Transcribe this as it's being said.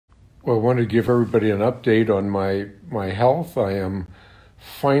Well, I wanted to give everybody an update on my health. I am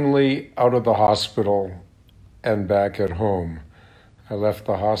finally out of the hospital and back at home. I left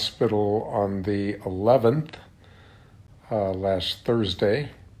the hospital on the 11th, last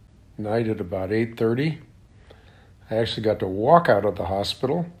Thursday night at about 8:30. I actually got to walk out of the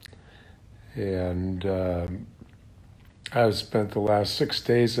hospital, and I've spent the last 6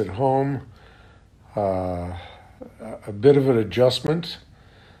 days at home. A bit of an adjustment.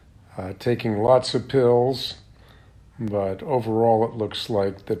 Taking lots of pills, but overall it looks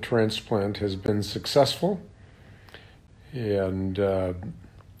like the transplant has been successful. And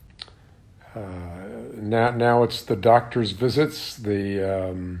now it's the doctor's visits,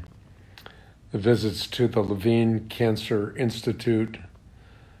 the visits to the Levine Cancer Institute,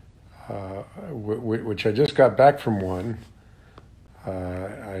 which I just got back from one.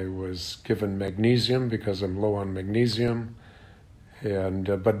 I was given magnesium because I'm low on magnesium.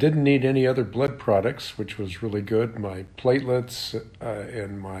 But didn't need any other blood products, which was really good. My platelets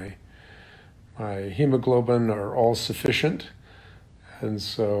and my hemoglobin are all sufficient, and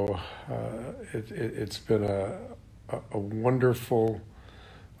so it's been a wonderful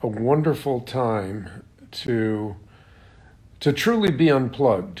time to truly be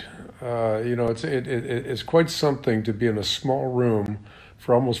unplugged. It's quite something to be in a small room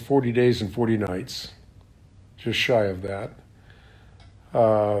for almost 40 days and 40 nights, just shy of that.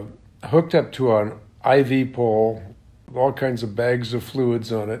 Hooked up to an IV pole with all kinds of bags of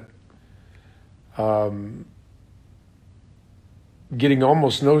fluids on it, getting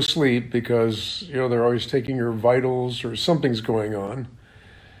almost no sleep because they're always taking your vitals or something's going on,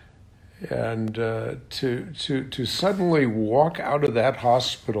 and to suddenly walk out of that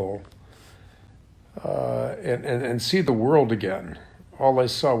hospital and see the world again. All I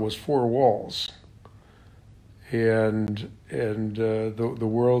saw was four walls. And the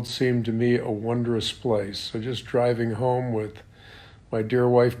world seemed to me a wondrous place. So just driving home with my dear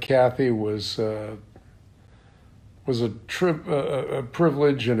wife Kathy was a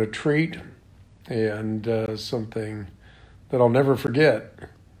privilege and a treat, and something that I'll never forget.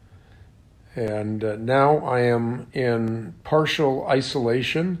 And now I am in partial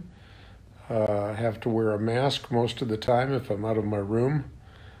isolation. I have to wear a mask most of the time if I'm out of my room.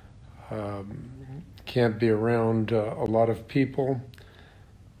 Can't be around a lot of people,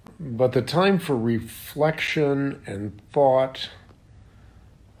 but the time for reflection and thought,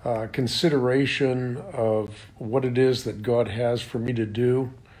 consideration of what it is that God has for me to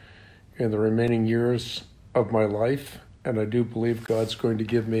do in the remaining years of my life, and I do believe God's going to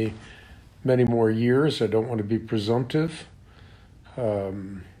give me many more years. I don't want to be presumptive. I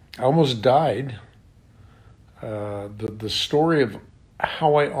almost died. The story of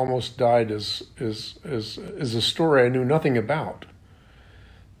how I almost died is a story I knew nothing about,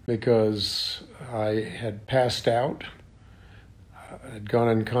 because I had passed out, had gone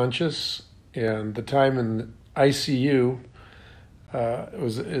unconscious, and the time in the ICU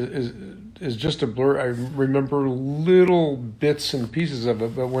is just a blur. I remember little bits and pieces of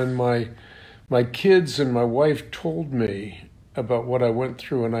it, but when my kids and my wife told me about what I went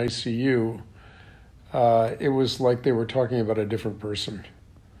through in ICU, it was like they were talking about a different person.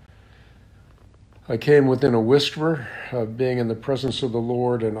 I came within a whisper of being in the presence of the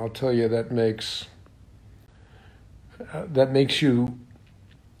Lord, and I'll tell you, that makes you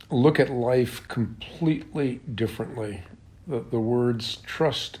look at life completely differently. The words,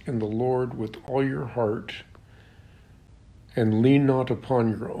 trust in the Lord with all your heart and lean not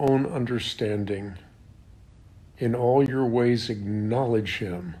upon your own understanding. In all your ways acknowledge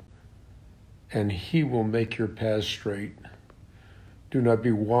him, and he will make your paths straight. Do not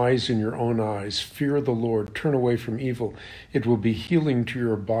be wise in your own eyes. Fear the Lord. Turn away from evil. It will be healing to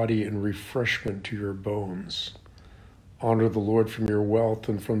your body and refreshment to your bones. Honor the Lord from your wealth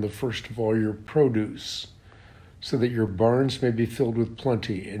and from the first of all your produce, so that your barns may be filled with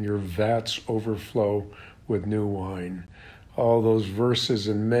plenty and your vats overflow with new wine. All those verses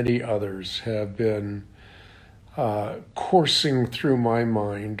and many others have been coursing through my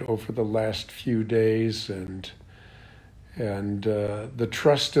mind over the last few days, and the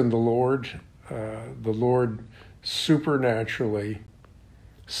trust in the Lord supernaturally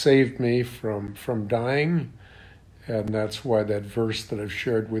saved me from dying, and that's why that verse that I've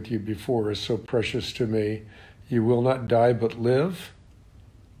shared with you before is so precious to me. You will not die but live,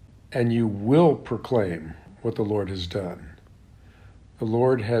 and you will proclaim what the Lord has done. The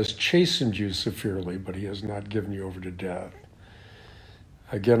Lord has chastened you severely, but he has not given you over to death.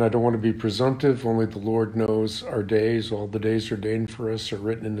 Again, I don't want to be presumptive. Only the Lord knows our days. All the days ordained for us are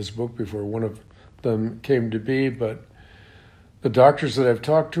written in his book before one of them came to be. But The doctors that I've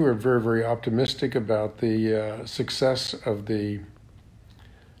talked to are very, very optimistic about the success of the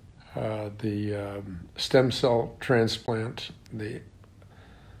stem cell transplant. The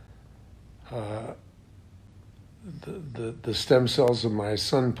stem cells of my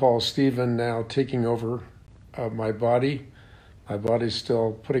son Paul Stephen now taking over my body. My body's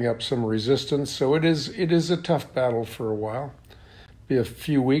still putting up some resistance, so it is a tough battle for a while. Be a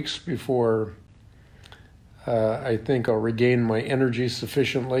few weeks before I think I'll regain my energy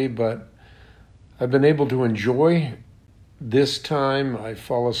sufficiently, but I've been able to enjoy this time. I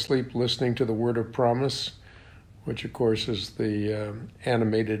fall asleep listening to the Word of Promise, which of course is the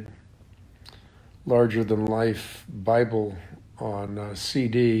animated, larger-than-life Bible on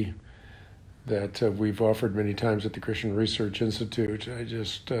CD that we've offered many times at the Christian Research Institute. I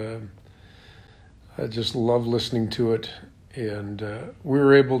just love listening to it. And we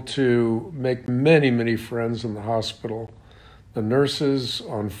were able to make many, many friends in the hospital. The nurses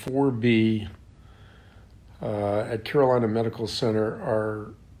on 4B at Carolina Medical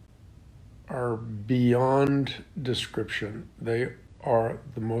Center are beyond description. They are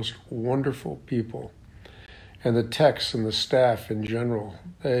the most wonderful people. And the techs and the staff in general,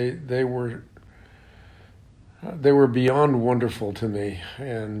 they were beyond wonderful to me.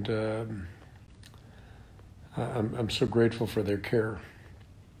 And I'm so grateful for their care.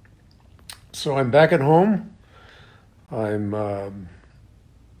 So I'm back at home. I'm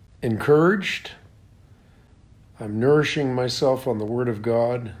encouraged. I'm nourishing myself on the Word of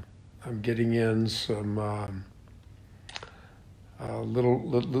God. I'm getting in some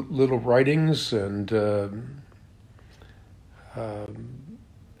little writings, and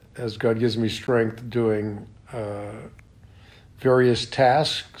as God gives me strength, doing various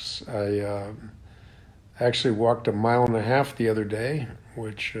tasks. I actually walked 1.5 miles the other day,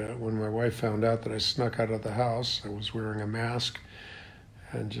 which when my wife found out that I snuck out of the house, I was wearing a mask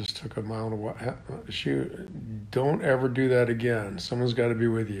and just took 1.5 miles. She, don't ever do that again. Someone's got to be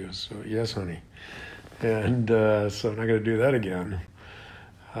with you. So yes, honey. And so I'm not going to do that again.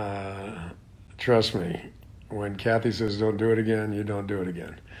 Trust me, when Kathy says don't do it again, you don't do it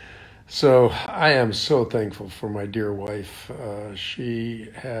again. So I am so thankful for my dear wife. She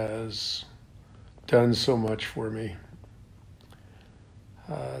has done so much for me.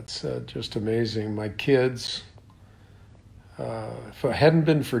 It's just amazing. My kids, if it hadn't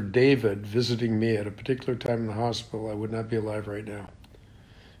been for David visiting me at a particular time in the hospital, I would not be alive right now.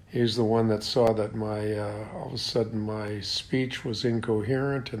 He's the one that saw that all of a sudden my speech was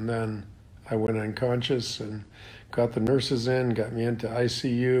incoherent, and then I went unconscious and got the nurses in, got me into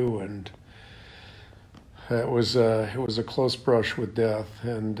ICU, and it was a close brush with death,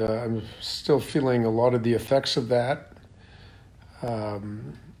 and I'm still feeling a lot of the effects of that.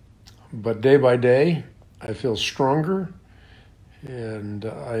 But day by day, I feel stronger, and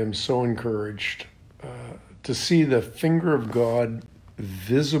I am so encouraged to see the finger of God,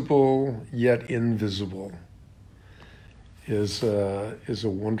 visible yet invisible, is a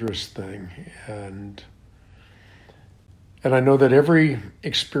wondrous thing, and I know that every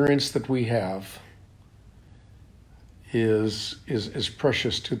experience that we have is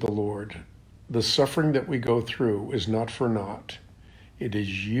precious to the Lord. The suffering that we go through is not for naught. It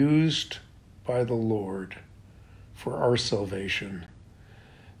is used by the Lord for our salvation.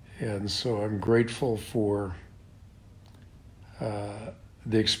 And so I'm grateful for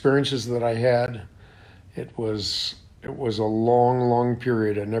the experiences that I had. It was a long, long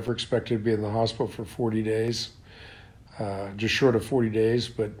period. I never expected to be in the hospital for 40 days, just short of 40 days,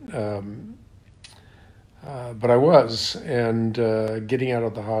 but I was, and getting out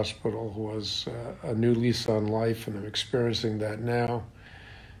of the hospital was a new lease on life, and I'm experiencing that now.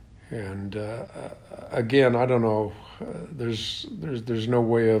 And again, I don't know. There's no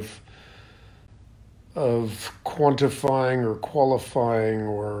way of quantifying or qualifying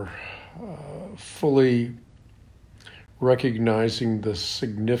or fully recognizing the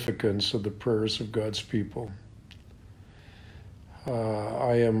significance of the prayers of God's people.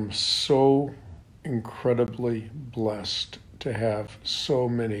 I am so incredibly blessed to have so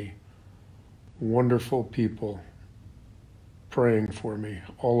many wonderful people praying for me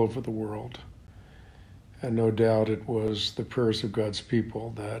all over the world. And no doubt it was the prayers of God's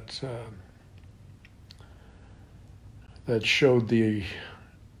people that showed the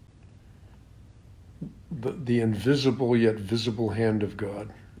invisible yet visible hand of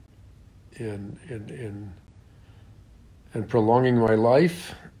God in prolonging my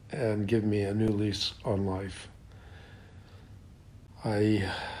life and give me a new lease on life. I,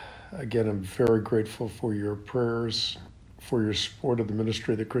 again, am very grateful for your prayers, for your support of the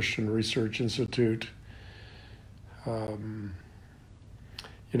ministry of the Christian Research Institute.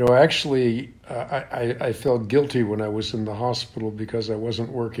 Actually, I felt guilty when I was in the hospital because I wasn't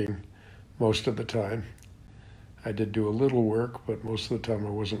working most of the time. I did do a little work, but most of the time I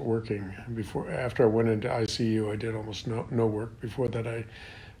wasn't working. After I went into ICU, I did almost no work. Before that,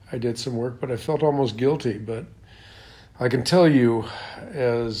 I did some work, but I felt almost guilty. But I can tell you,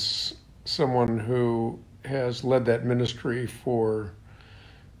 as someone who has led that ministry for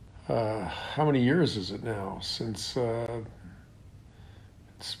how many years is it now? Since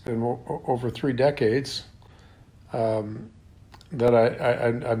it's been over 3 decades. That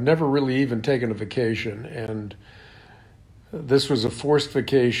I've never really even taken a vacation, and this was a forced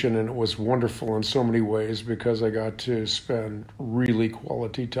vacation, and it was wonderful in so many ways because I got to spend really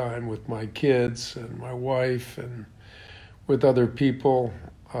quality time with my kids and my wife and with other people.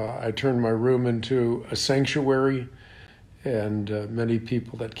 I turned my room into a sanctuary, and many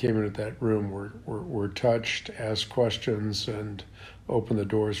people that came into that room were touched, asked questions, and opened the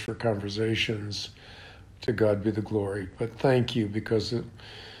doors for conversations. To God be the glory. But thank you, because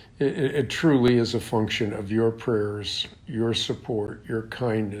it truly is a function of your prayers, your support, your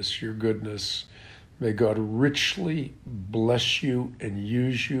kindness, your goodness. May God richly bless you and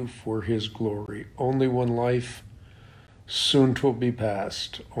use you for his glory. Only one life, soon 'twill be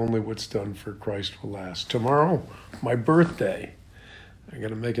past. Only what's done for Christ will last. Tomorrow, my birthday. I'm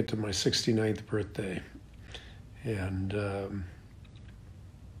going to make it to my 69th birthday.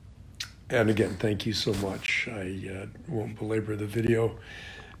 And again, thank you so much. I won't belabor the video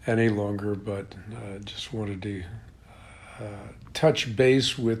any longer, but just wanted to touch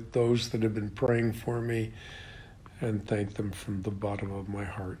base with those that have been praying for me and thank them from the bottom of my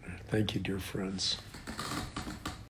heart. Thank you, dear friends.